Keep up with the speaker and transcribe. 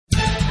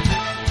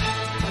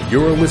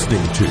You're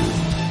listening to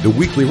the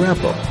Weekly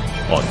Wrap-Up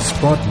on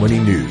Sprott Money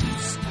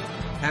News.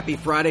 Happy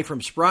Friday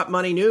from Sprott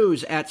Money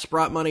News at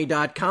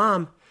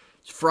SprottMoney.com.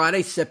 It's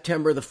Friday,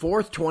 September the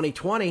 4th,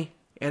 2020,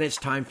 and it's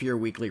time for your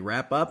Weekly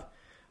Wrap-Up.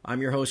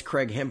 I'm your host,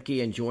 Craig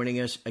Hemke, and joining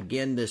us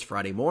again this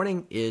Friday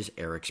morning is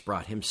Eric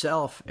Sprott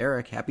himself.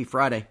 Eric, happy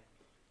Friday.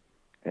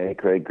 Hey,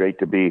 Craig, great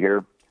to be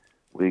here.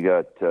 We're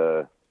going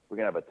to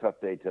have a tough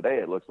day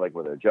today. It looks like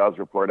with a jobs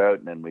report out,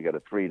 and then we got a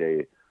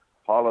 3-day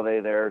holiday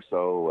there,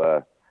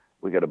 so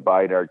we got to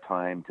bide our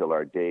time till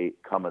our day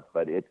cometh,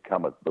 but it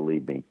cometh,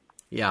 believe me.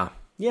 Yeah,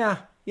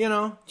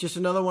 just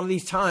another one of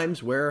these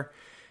times where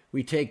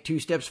we take 2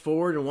 steps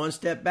forward and 1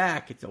 step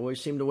back. It's always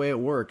seemed the way it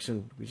works,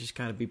 and we just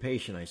kind of be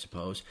patient, I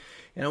suppose.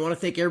 And I want to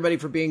thank everybody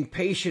for being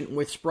patient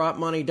with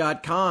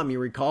SprottMoney.com. You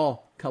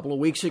recall a couple of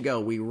weeks ago,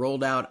 we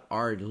rolled out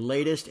our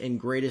latest and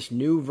greatest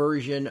new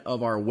version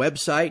of our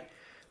website.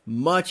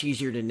 Much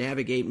easier to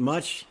navigate,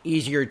 much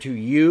easier to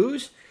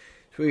use.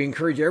 So we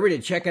encourage everybody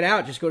to check it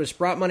out. Just go to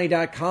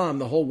SprottMoney.com.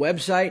 The whole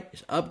website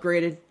is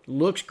upgraded,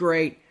 looks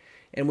great,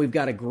 and we've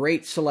got a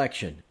great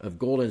selection of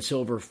gold and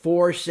silver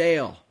for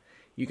sale.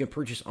 You can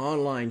purchase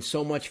online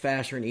so much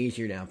faster and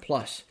easier now.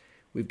 Plus,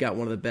 we've got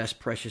one of the best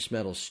precious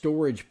metal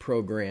storage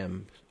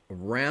programs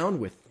around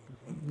with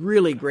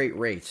really great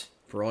rates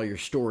for all your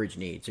storage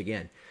needs.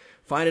 Again,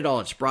 find it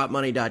all at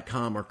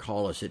SprottMoney.com or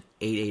call us at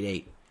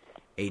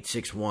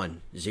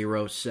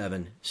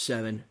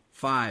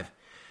 888-861-0775.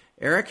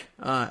 Eric,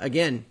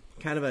 again,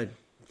 kind of a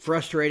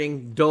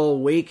frustrating,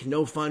 dull week.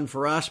 No fun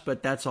for us,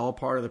 but that's all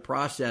part of the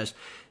process.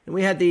 And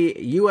we had the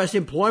U.S.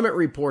 employment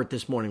report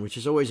this morning, which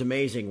is always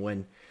amazing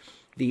when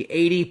the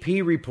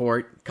ADP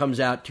report comes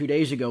out 2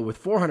 days ago with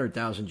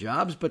 400,000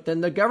 jobs, but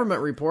then the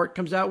government report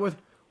comes out with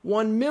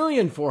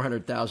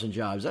 1,400,000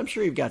 jobs. I'm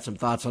sure you've got some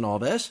thoughts on all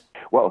this.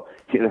 Well,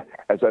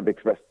 as I've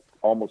expressed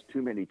almost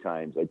too many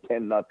times, I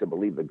tend not to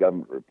believe the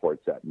government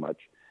reports that much.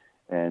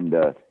 And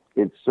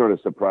it's sort of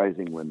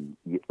surprising when,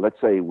 let's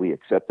say we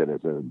accept it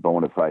as a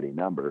bona fide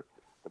number.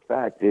 The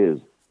fact is,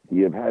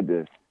 you've had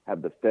to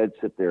have the Fed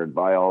sit there and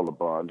buy all the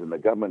bonds, and the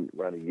government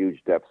run a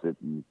huge deficit,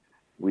 and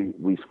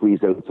we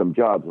squeeze out some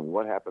jobs. And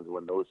what happens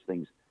when those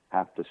things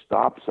have to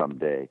stop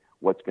someday?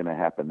 What's going to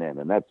happen then?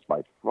 And that's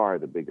by far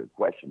the bigger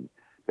question,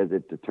 because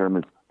it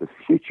determines the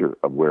future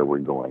of where we're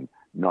going,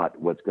 not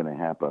what's going to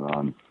happen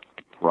on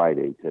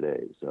Friday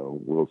today. So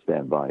we'll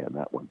stand by on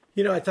that one.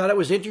 I thought it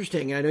was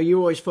interesting. I know you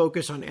always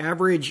focus on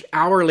average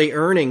hourly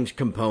earnings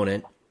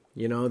component.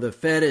 The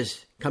Fed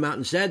has come out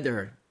and said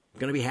they're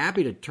going to be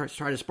happy to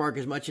try to spark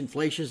as much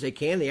inflation as they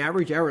can. The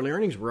average hourly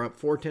earnings were up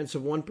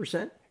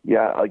 0.4%.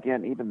 Yeah,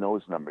 again, even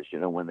those numbers,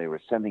 when they were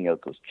sending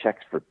out those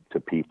checks to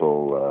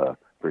people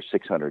for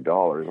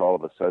 $600, all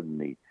of a sudden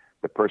the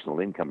personal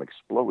income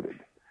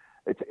exploded.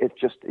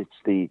 It's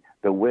the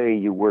way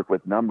you work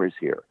with numbers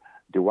here.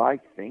 Do I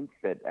think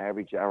that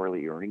average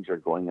hourly earnings are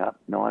going up?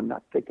 No, I'm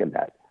not thinking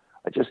that.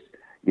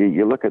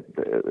 You look at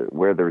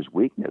where there's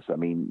weakness. I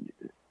mean,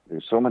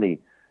 there's so many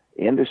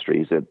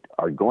industries that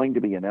are going to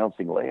be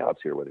announcing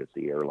layoffs here, whether it's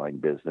the airline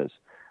business,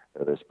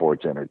 the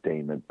sports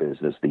entertainment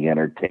business, the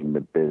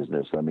entertainment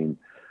business. I mean,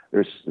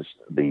 there's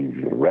the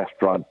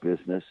restaurant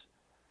business.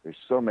 There's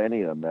so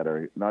many of them that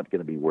are not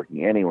going to be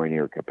working anywhere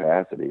near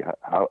capacity.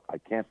 How I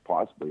can't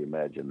possibly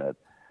imagine that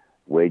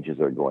wages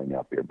are going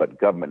up here, but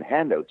government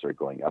handouts are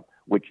going up,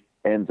 which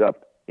ends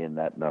up in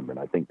that number. And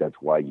I think that's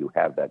why you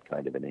have that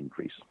kind of an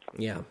increase.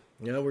 Yeah.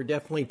 We're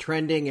definitely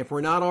trending. If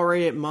we're not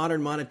already at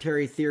modern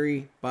monetary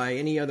theory by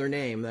any other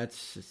name, it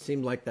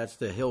seems like that's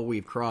the hill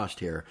we've crossed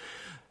here.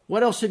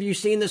 What else have you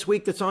seen this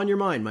week that's on your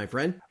mind, my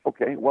friend?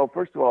 Okay. Well,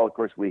 first of all, of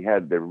course, we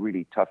had the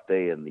really tough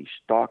day in the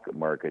stock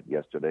market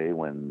yesterday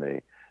when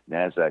the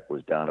NASDAQ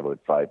was down about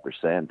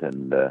 5%.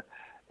 And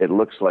it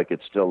looks like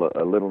it's still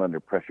a little under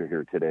pressure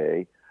here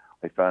today.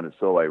 I found it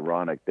so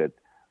ironic that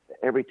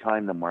every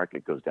time the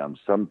market goes down,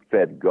 some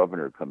Fed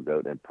governor comes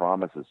out and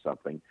promises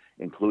something,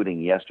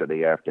 including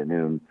yesterday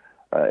afternoon.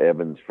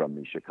 Evans from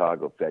the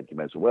Chicago Fed came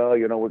out and said, well,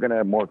 we're going to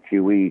have more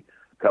QE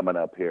coming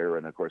up here.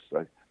 And, of course,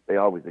 they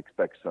always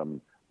expect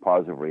some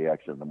positive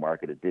reaction in the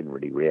market. It didn't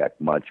really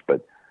react much,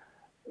 but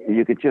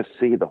you could just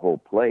see the whole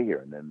play here.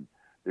 And then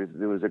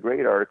there was a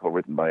great article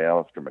written by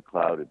Alistair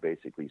McLeod that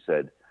basically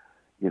said,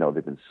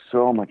 there's been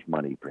so much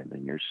money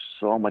printing, there's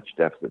so much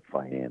deficit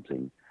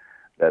financing,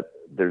 that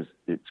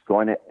it's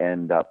going to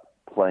end up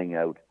playing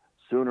out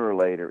sooner or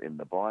later in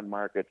the bond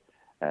market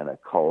and a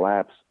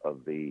collapse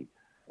of the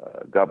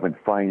government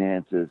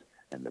finances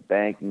and the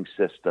banking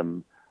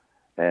system.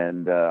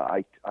 And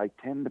I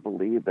tend to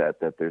believe that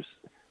there's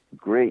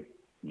great,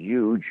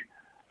 huge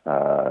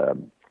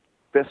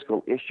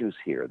fiscal issues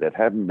here that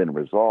haven't been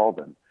resolved.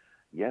 And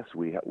yes,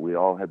 we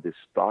all have this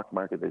stock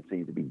market that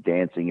seems to be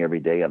dancing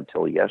every day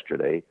until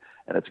yesterday.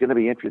 And it's going to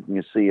be interesting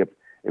to see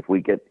if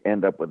we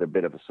end up with a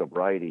bit of a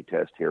sobriety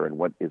test here and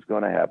what is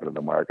going to happen in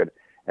the market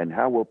and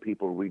how will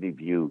people really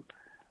view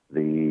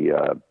the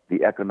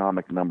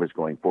economic numbers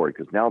going forward,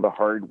 because now the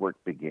hard work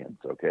begins,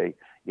 okay?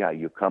 Yeah,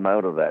 you come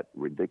out of that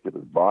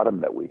ridiculous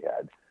bottom that we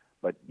had,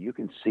 but you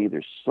can see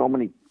there's so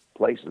many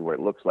places where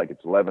it looks like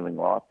it's leveling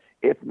off,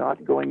 if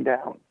not going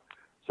down.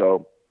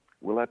 So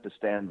we'll have to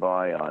stand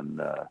by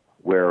on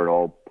where it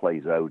all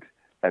plays out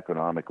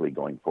economically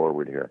going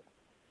forward here.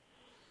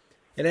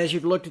 And as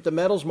you've looked at the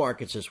metals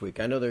markets this week,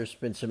 I know there's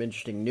been some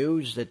interesting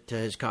news that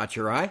has caught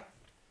your eye.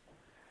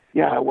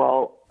 Yeah,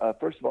 well,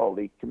 first of all,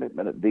 the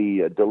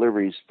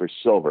deliveries for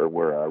silver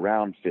were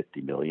around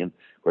 50 million.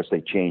 Of course,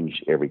 they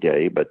change every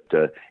day, but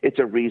it's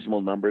a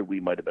reasonable number.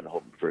 We might have been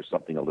hoping for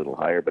something a little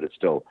higher, but it's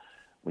still,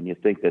 when you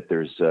think that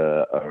there's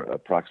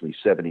approximately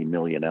 70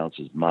 million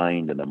ounces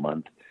mined in a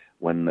month,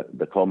 when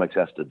the COMEX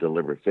has to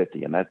deliver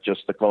 50, and that's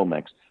just the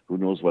COMEX. Who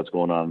knows what's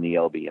going on in the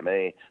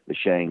LBMA, the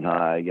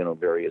Shanghai,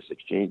 various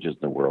exchanges in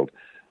the world.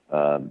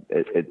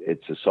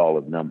 It's a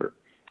solid number.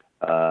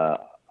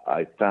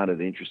 I found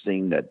it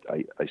interesting that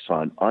I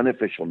saw an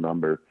unofficial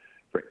number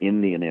for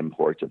Indian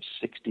imports of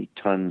 60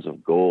 tons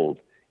of gold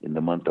in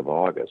the month of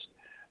August.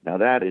 Now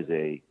that is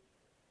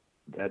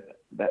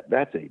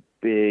that's a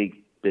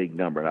big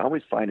number. And I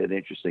always find it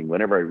interesting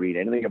whenever I read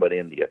anything about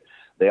India,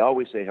 they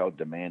always say how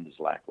demand is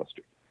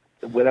lackluster,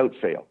 without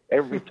fail.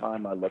 Every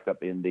time I look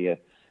up India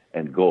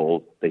and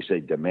gold, they say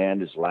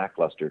demand is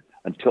lackluster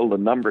until the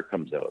number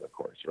comes out, of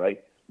course,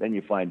 right? Then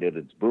you find that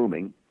it's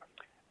booming.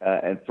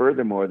 And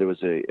furthermore, there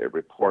was a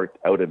report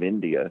out of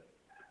India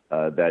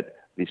that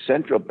the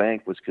central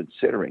bank was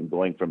considering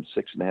going from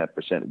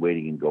 6.5%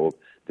 weighting in gold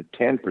to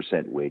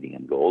 10% weighting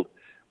in gold,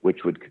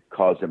 which would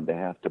cause them to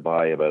have to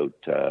buy about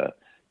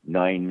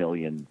 9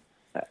 million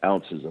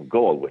ounces of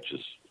gold, which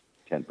is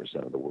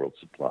 10% of the world's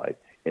supply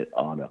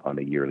on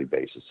a yearly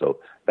basis. So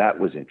that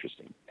was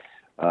interesting.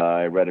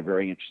 I read a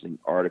very interesting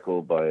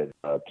article by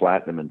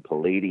platinum and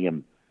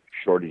palladium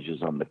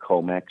shortages on the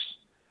COMEX.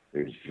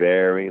 There's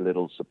very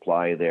little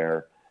supply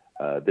there.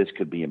 This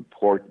could be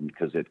important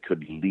because it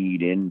could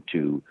lead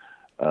into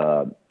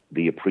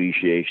the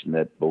appreciation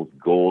that both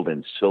gold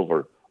and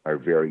silver are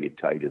very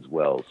tight as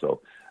well.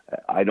 So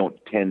I don't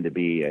tend to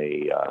be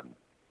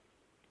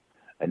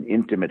an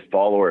intimate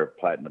follower of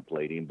platinum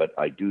palladium, but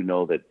I do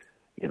know that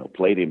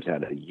palladium's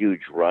had a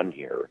huge run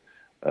here,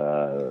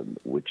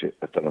 which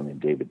a fellow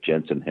named David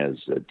Jensen has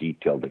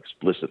detailed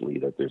explicitly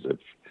that there's a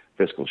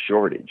physical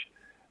shortage,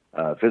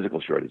 I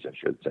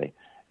should say.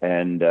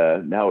 And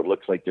now it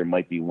looks like there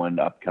might be one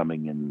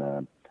upcoming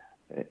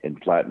in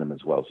platinum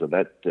as well. So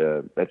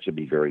that should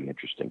be very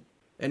interesting.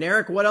 And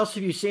Eric, what else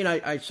have you seen?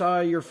 I saw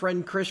your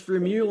friend Chris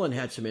Vermeulen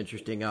had some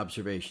interesting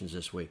observations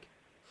this week.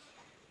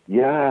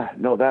 Yeah,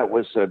 no, that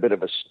was a bit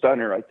of a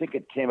stunner. I think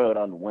it came out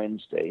on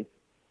Wednesday,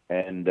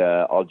 and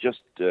I'll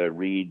just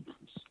read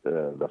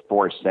the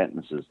 4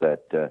 sentences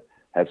that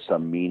have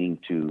some meaning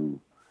to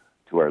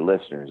our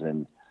listeners.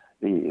 And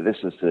this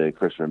is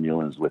Chris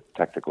Vermeulen's with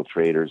Technical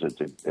Traders.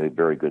 It's a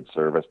very good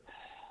service.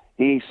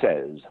 He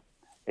says,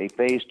 a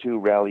Phase 2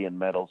 rally in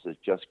metals is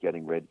just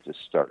getting ready to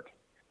start.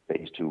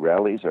 Phase 2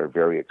 rallies are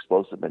very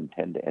explosive and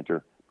tend to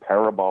enter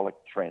parabolic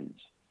trends.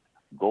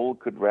 Gold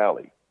could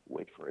rally,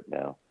 wait for it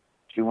now,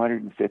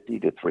 250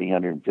 to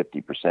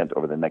 350%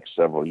 over the next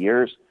several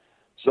years.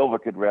 Silver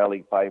could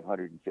rally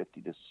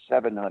 550 to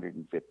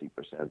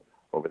 750%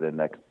 over the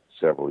next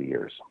several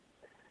years.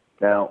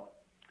 Now,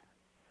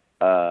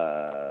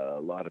 a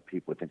lot of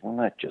people think, well,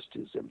 that just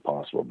is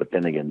impossible. But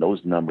then again,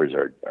 those numbers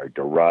are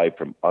derived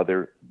from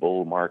other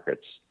bull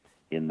markets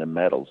in the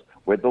metals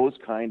where those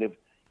kind of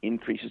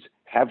increases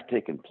have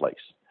taken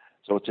place.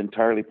 So it's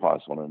entirely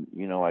possible. And,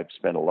 I've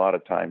spent a lot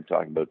of time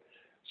talking about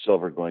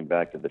silver going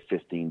back to the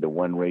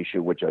 15-to-1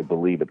 ratio, which I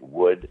believe it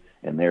would,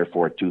 and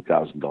therefore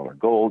 $2,000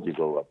 gold, you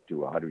go up to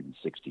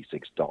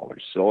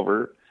 $166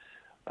 silver,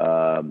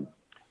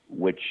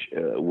 which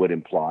would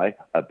imply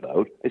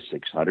about a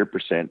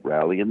 600%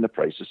 rally in the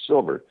price of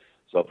silver.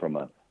 So from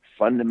a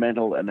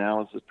fundamental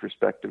analysis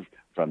perspective,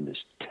 from this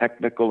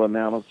technical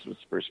analysis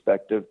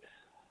perspective,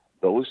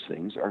 those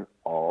things are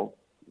all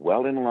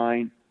well in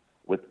line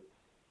with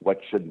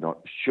what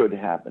should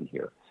happen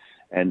here.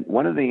 And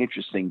one of the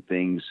interesting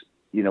things,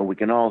 we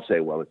can all say,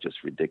 well, it's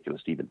just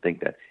ridiculous to even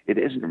think that. It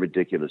isn't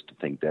ridiculous to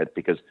think that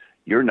because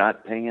you're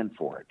not paying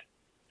for it.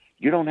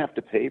 You don't have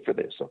to pay for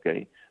this,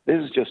 okay?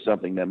 This is just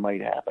something that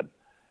might happen.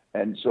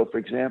 And so, for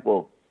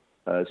example,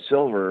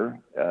 silver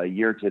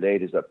year to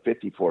date is up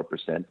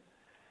 54%.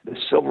 The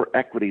silver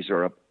equities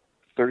are up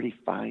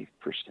 35%.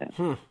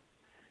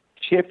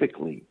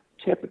 Typically,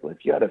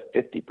 if you had a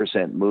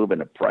 50% move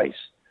in a price,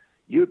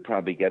 you'd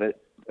probably get a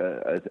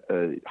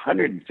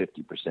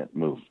 150%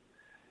 move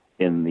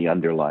in the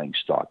underlying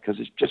stock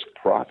because it's just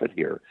profit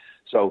here.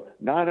 So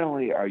not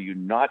only are you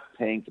not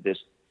paying for this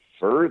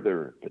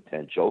further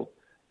potential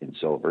in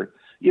silver,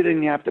 you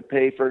didn't have to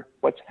pay for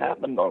what's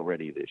happened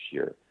already this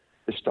year.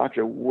 The stocks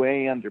are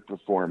way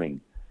underperforming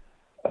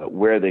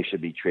where they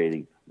should be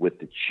trading with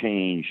the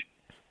change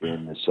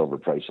in the silver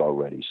price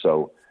already.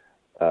 So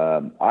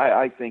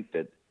I think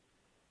that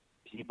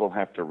people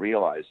have to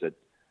realize that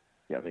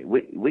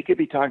we could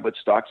be talking about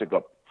stocks that go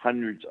up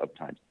hundreds of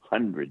times,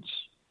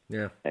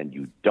 yeah, and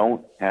you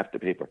don't have to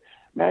pay for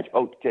it.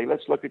 Okay,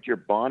 let's look at your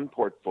bond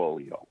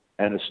portfolio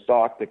and a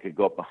stock that could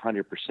go up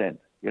 100%.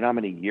 You know how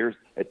many years?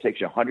 It takes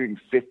you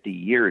 150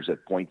 years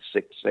at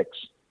 0.66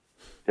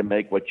 to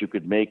make what you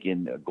could make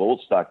in a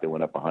gold stock that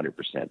went up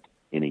 100%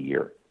 in a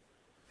year.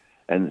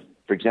 And,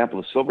 for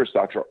example, the silver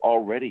stocks are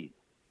already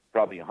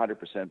probably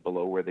 100%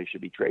 below where they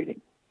should be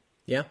trading.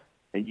 Yeah.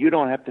 And you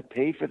don't have to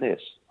pay for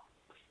this.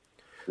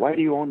 Why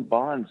do you own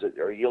bonds that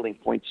are yielding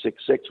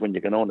 0.66 when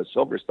you can own a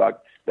silver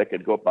stock that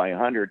could go up by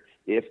 100,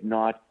 if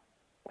not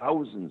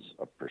thousands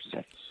of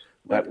percent?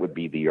 That would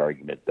be the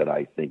argument that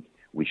I think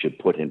we should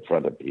put in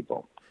front of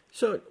people.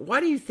 So why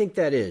do you think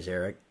that is,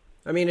 Eric?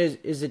 I mean,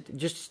 is it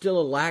just still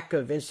a lack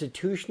of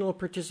institutional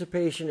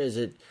participation? Is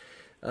it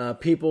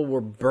people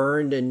were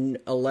burned in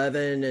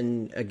 11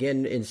 and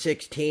again in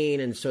 16,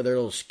 and so they're a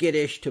little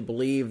skittish to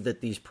believe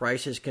that these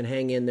prices can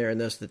hang in there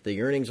and thus that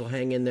the earnings will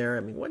hang in there? I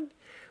mean,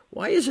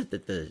 why is it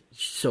that the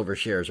silver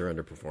shares are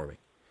underperforming?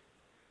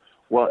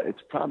 Well,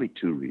 it's probably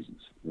two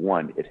reasons.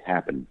 One, it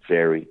happened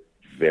very,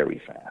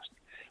 very fast.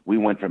 We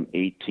went from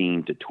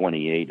 18 to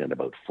 28 in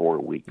about 4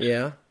 weeks.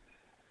 Yeah.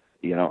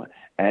 You know,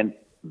 and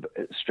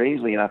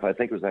strangely enough, I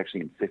think it was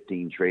actually in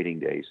 15 trading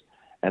days.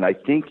 And I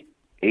think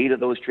 8 of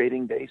those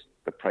trading days,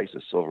 the price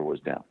of silver was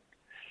down.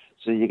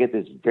 So you get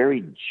this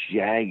very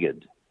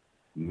jagged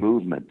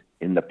movement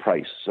in the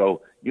price.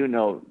 So you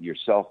know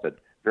yourself that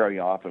very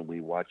often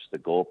we watch the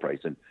gold price,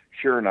 and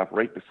sure enough,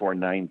 right before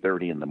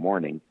 9:30 in the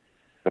morning,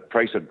 the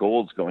price of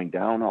gold's going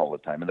down all the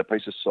time, and the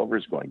price of silver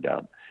is going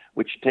down,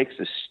 which takes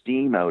the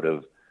steam out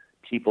of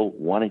people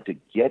wanting to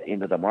get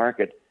into the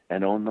market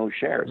and own those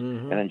shares.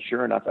 Mm-hmm. And then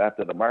sure enough,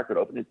 after the market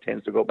opens, it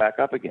tends to go back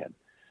up again.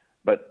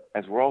 But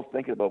as we're all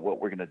thinking about what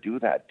we're going to do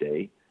that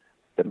day,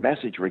 the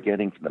message we're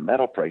getting from the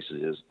metal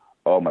prices is,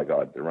 oh my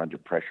God, they're under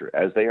pressure,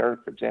 as they are,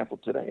 for example,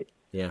 today.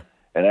 Yeah.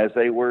 And as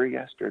they were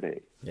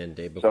yesterday. And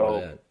the day before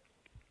that.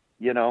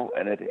 You know,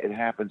 and it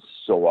happens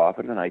so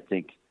often, and I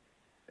think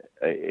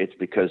it's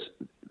because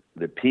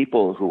the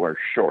people who are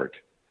short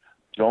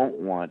don't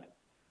want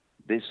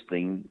this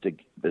thing, the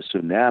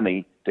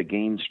tsunami, to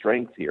gain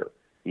strength here,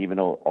 even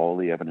though all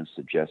the evidence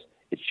suggests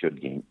it should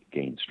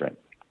gain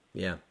strength.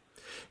 Yeah.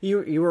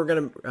 You were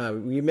going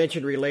to, you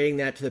mentioned relating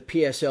that to the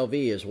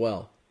PSLV as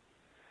well.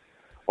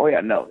 Oh,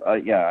 yeah, no.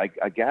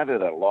 I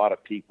gathered a lot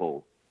of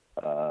people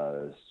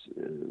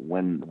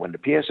when the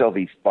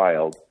PSLV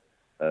filed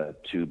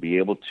to be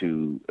able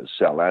to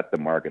sell at the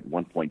market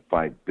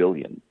 $1.5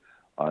 billion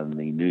on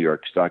the New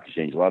York Stock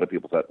Exchange. A lot of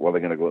people thought, well,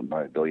 they're going to go out and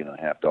buy $1.5 billion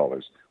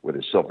worth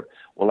of silver.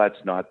 Well,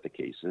 that's not the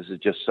case. This is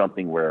just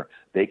something where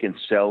they can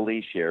sell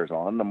these shares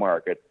on the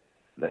market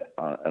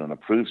on an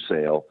approved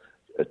sale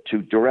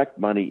to direct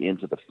money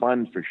into the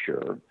fund for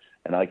sure.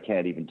 And I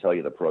can't even tell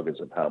you the progress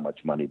of how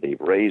much money they've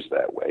raised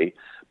that way,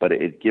 but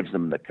it gives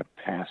them the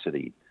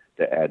capacity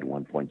to add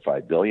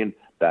 $1.5 billion.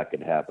 That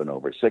could happen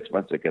over 6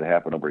 months. It could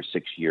happen over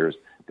 6 years,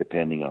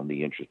 depending on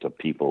the interest of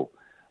people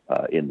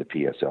in the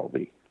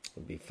PSLV.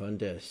 It'll be fun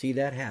to see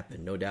that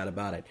happen, no doubt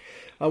about it.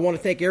 I want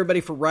to thank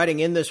everybody for writing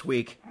in this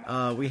week.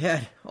 We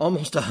had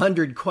almost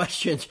 100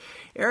 questions.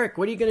 Eric,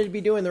 what are you going to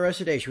be doing the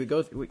rest of the day? Should we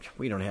go?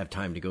 We don't have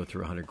time to go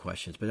through 100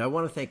 questions, but I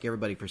want to thank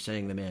everybody for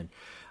sending them in.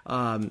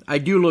 I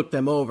do look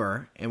them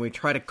over, and we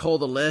try to cull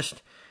the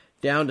list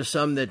down to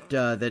some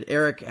that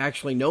Eric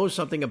actually knows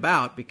something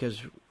about,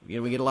 because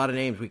we get a lot of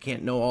names. We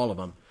can't know all of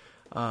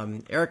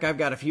them. Eric, I've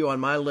got a few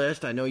on my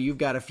list. I know you've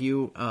got a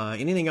few.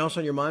 Anything else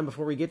on your mind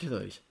before we get to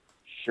those?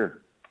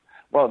 Sure.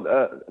 Well,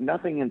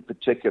 nothing in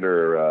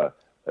particular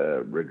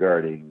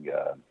regarding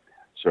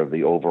sort of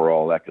the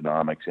overall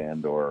economics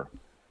and or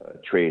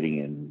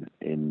trading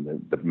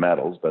in the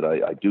metals, but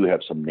I do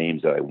have some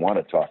names that I want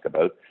to talk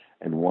about,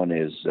 and one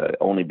is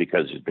only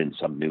because there's been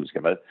some news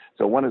come out.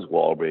 So one is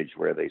Wallbridge,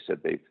 where they said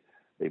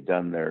they've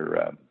done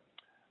their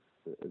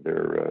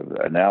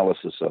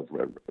analysis of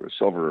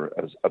silver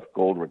of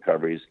gold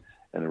recoveries,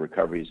 and the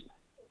recoveries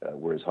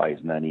were as high as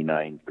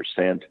 99%.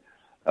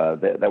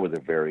 That was a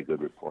very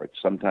good report.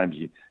 Sometimes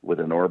with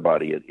an ore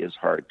body, it is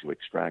hard to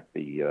extract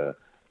the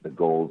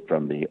gold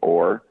from the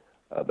ore,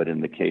 but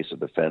in the case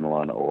of the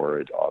Fenelon ore,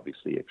 it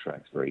obviously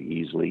extracts very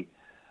easily.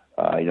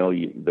 I know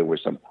there were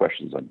some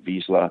questions on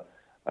Vizsla.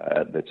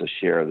 That's a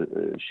shares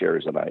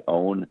that I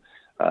own.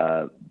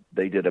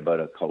 They did about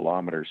a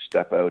kilometer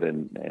step out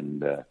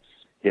and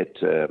hit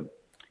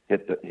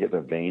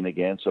the vein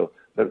again. So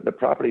the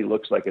property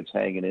looks like it's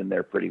hanging in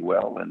there pretty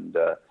well, and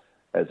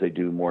as they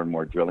do more and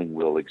more drilling,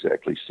 we'll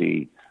exactly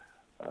see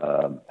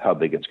how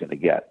big it's going to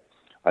get.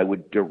 I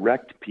would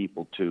direct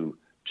people to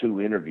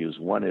 2 interviews.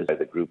 One is by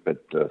the group at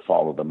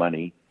Follow the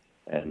Money,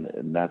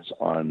 and that's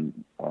on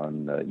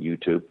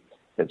YouTube.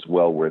 It's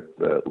well worth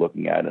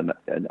looking at.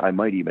 And I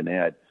might even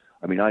add,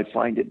 I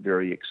find it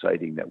very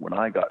exciting that when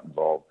I got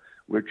involved,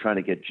 we're trying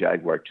to get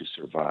Jaguar to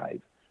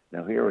survive.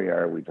 Now, here we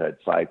are. We've had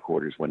 5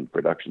 quarters when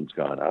production's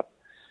gone up,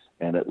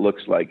 and it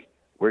looks like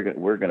we're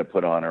going to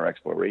put on our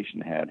exploration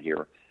hat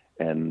here.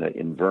 And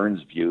in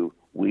Vern's view,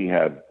 we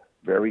have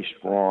very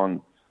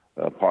strong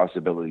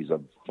possibilities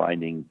of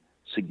finding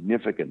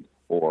significant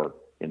ore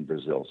in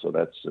Brazil. So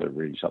that's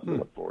really something to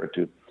look forward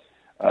to.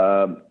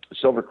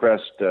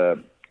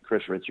 Silvercrest,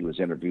 Chris Ritchie was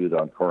interviewed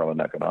on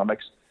Correlin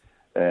Economics.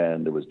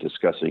 and it was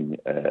discussing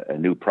a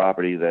new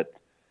property that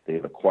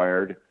they've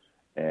acquired.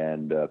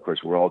 And of course,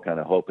 we're all kind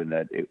of hoping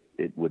that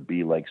it would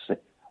be like the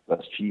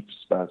chief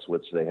spots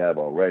which they have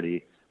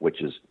already,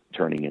 which is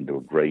turning into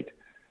a great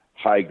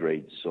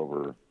high-grade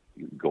silver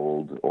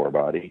gold ore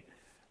body.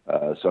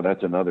 So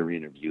that's another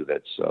interview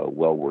that's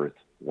well worth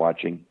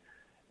watching.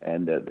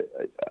 And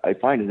I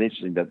find it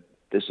interesting that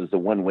this is the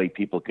one way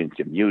people can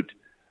commute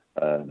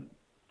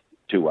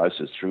to us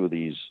is through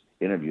these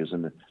interviews.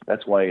 And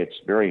that's why it's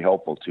very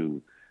helpful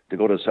to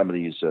go to some of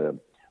these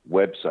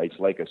websites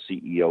like a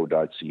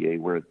CEO.ca,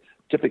 where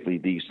typically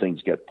these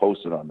things get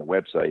posted on the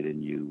website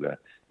and you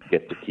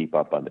get to keep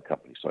up on the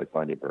company. So I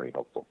find it very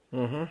helpful.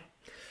 Mm-hmm.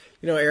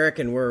 You know, Eric,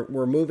 and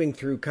we're moving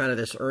through kind of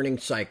this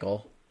earnings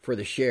cycle for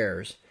the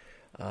shares.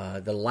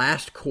 The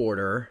last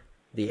quarter,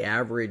 the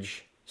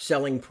average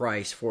selling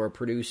price for a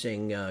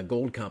producing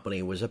gold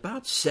company was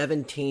about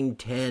 $17.10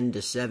 to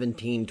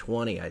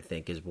 $17.20, I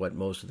think, is what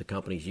most of the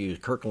companies use.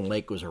 Kirkland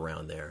Lake was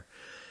around there.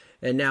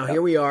 And now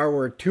here we are,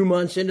 we're 2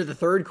 months into the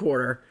third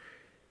quarter.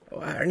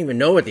 I don't even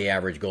know what the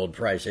average gold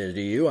price is,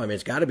 do you? I mean,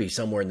 it's got to be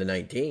somewhere in the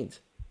 19s.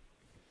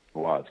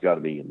 Well, it's got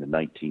to be in the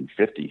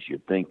 1950s,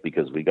 you'd think,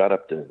 because we got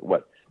up to,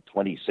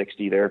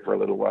 2060 there for a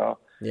little while?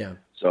 Yeah.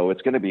 So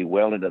it's going to be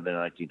well into the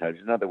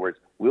 1900s. In other words,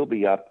 we'll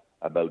be up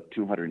about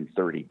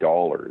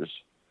 $230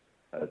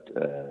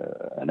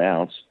 an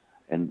ounce.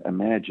 And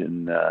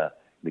imagine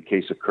the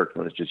case of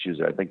Kirkland, let's just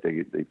use it. I think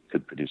they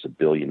could produce 1.5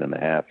 billion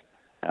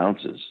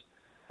ounces.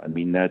 I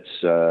mean,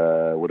 that's,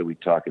 what are we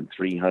talking,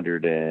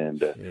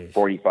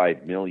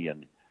 345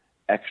 million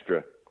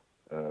extra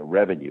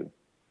revenue.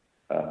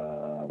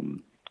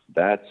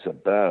 That's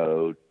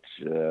about,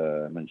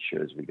 how many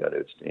shares we got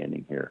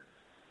outstanding here?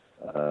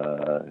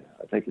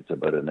 I think it's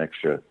about an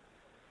extra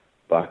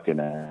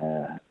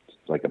 $1.50,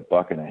 like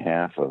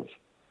 $1.50 of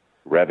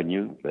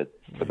revenue, but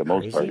for the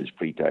most part is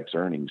pre-tax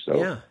earnings.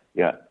 So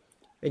yeah.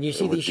 And you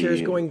see these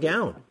shares going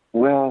down.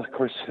 Well, of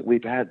course,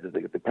 we've had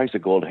the price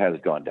of gold has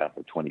gone down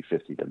from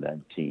 2050 to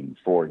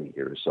 1940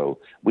 here. So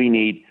we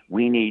need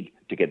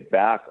to get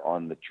back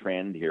on the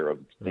trend here of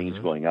things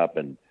going up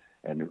and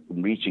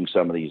reaching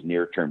some of these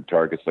near-term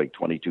targets like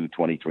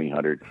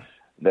 2,300.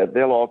 That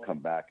they'll all come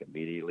back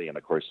immediately. And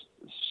of course,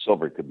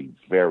 silver could be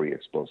very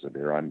explosive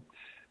here. I'm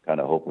kind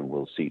of hoping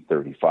we'll see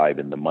 35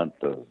 in the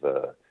month of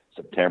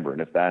September.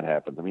 And if that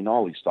happens, I mean,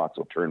 all these stocks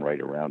will turn right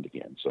around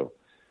again. So,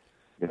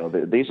 you know,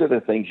 these are the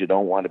things you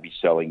don't want to be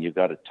selling. You've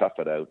got to tough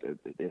it out.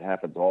 It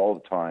happens all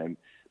the time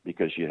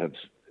because you have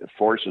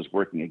forces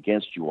working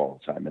against you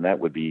all the time. And that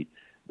would be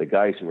the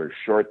guys who are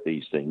short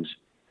these things,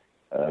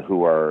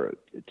 who are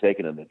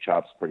taking in the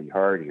chops pretty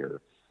hard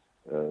here,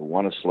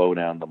 want to slow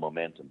down the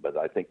momentum. But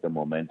I think the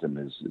momentum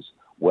is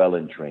well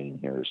in train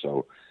here.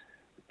 So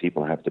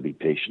people have to be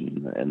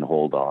patient and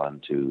hold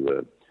on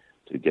to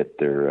get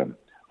their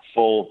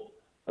full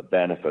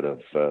benefit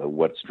of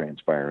what's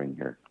transpiring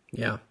here.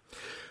 Yeah.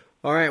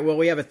 All right. Well,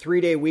 we have a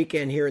 3-day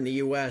weekend here in the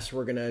U.S.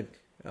 We're going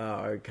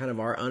to kind of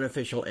our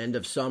unofficial end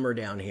of summer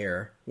down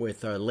here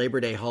with Labor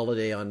Day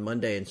holiday on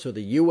Monday. And so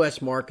the U.S.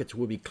 markets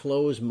will be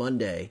closed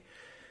Monday.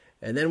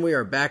 And then we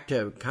are back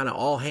to kind of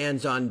all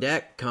hands on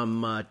deck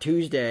come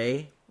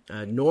Tuesday,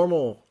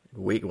 normal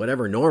week,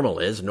 whatever normal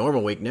is,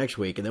 normal week next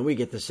week. And then we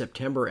get the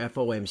September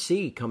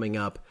FOMC coming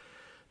up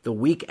the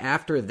week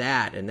after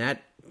that. And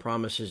that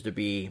promises to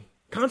be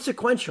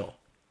consequential,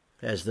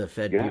 as the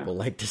Fed people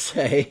like to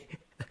say.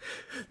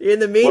 In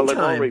the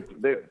meantime,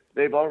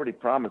 they've already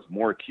promised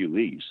more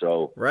QE.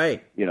 So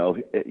right, you know,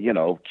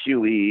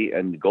 QE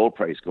and gold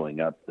price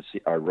going up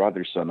are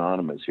rather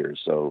synonymous here.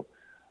 So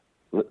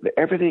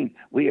everything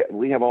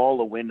we have all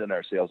the wind in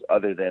our sails,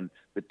 other than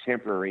the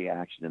temporary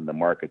action in the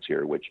markets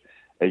here, which,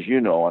 as you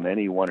know, on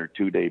any 1 or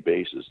 2 day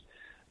basis,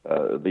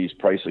 these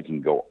prices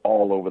can go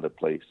all over the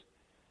place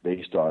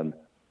based on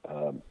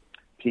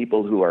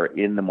people who are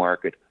in the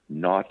market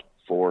not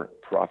for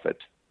profit.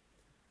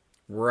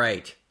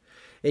 Right.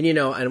 And, you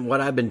know, and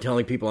what I've been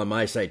telling people on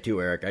my site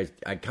too, Eric,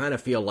 I kind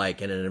of feel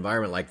like in an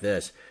environment like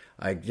this,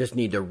 I just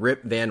need to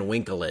Rip Van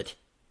Winkle it,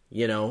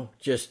 you know,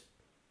 just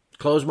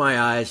close my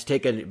eyes,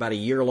 take about a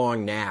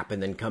year-long nap,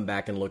 and then come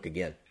back and look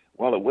again.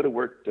 Well, it would have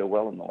worked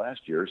well in the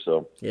last year,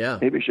 so yeah,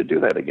 maybe we should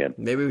do that again.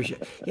 Maybe we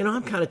should. You know,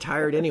 I'm kind of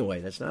tired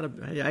anyway.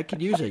 I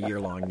could use a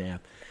year-long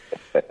nap.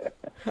 All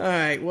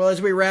right. Well,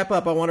 as we wrap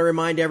up, I want to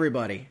remind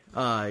everybody,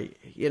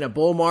 in a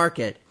bull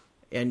market,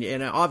 and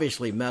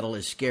obviously metal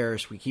is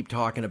scarce. We keep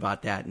talking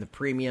about that, and the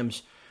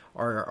premiums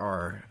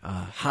are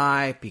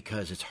high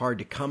because it's hard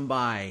to come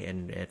by,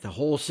 and at the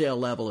wholesale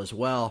level as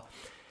well.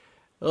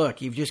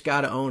 Look, you've just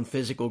got to own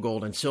physical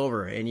gold and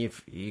silver, and you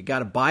got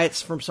to buy it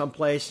from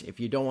someplace. If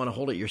you don't want to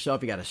hold it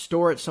yourself, you got to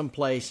store it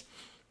someplace.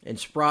 And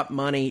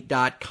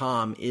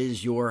SprottMoney.com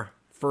is your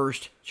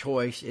first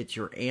choice. It's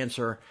your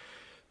answer.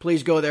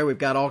 Please go there. We've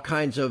got all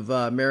kinds of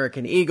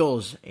American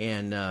Eagles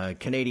and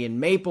Canadian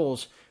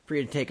Maples for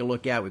you to take a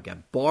look at. We've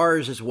got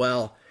bars as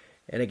well.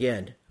 And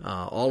again,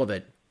 all of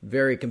it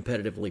very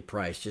competitively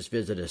priced. Just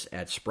visit us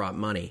at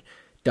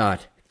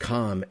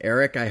SprottMoney.com.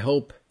 Eric, I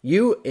hope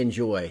you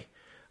enjoy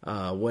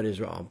what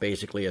is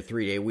basically a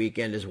 3-day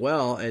weekend as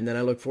well. And then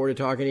I look forward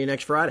to talking to you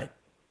next Friday.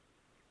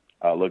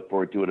 I'll look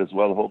forward to it as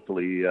well.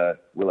 Hopefully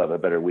we'll have a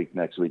better week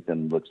next week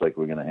than it looks like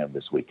we're going to have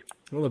this week.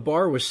 Well, the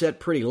bar was set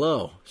pretty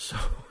low, so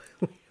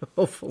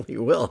hopefully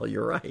will.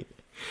 You're right.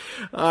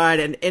 All right,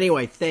 and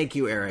anyway, thank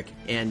you, Eric.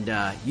 And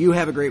you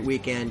have a great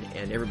weekend,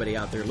 and everybody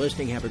out there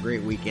listening, have a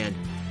great weekend.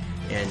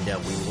 And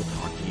we will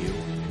talk to you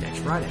next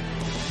Friday.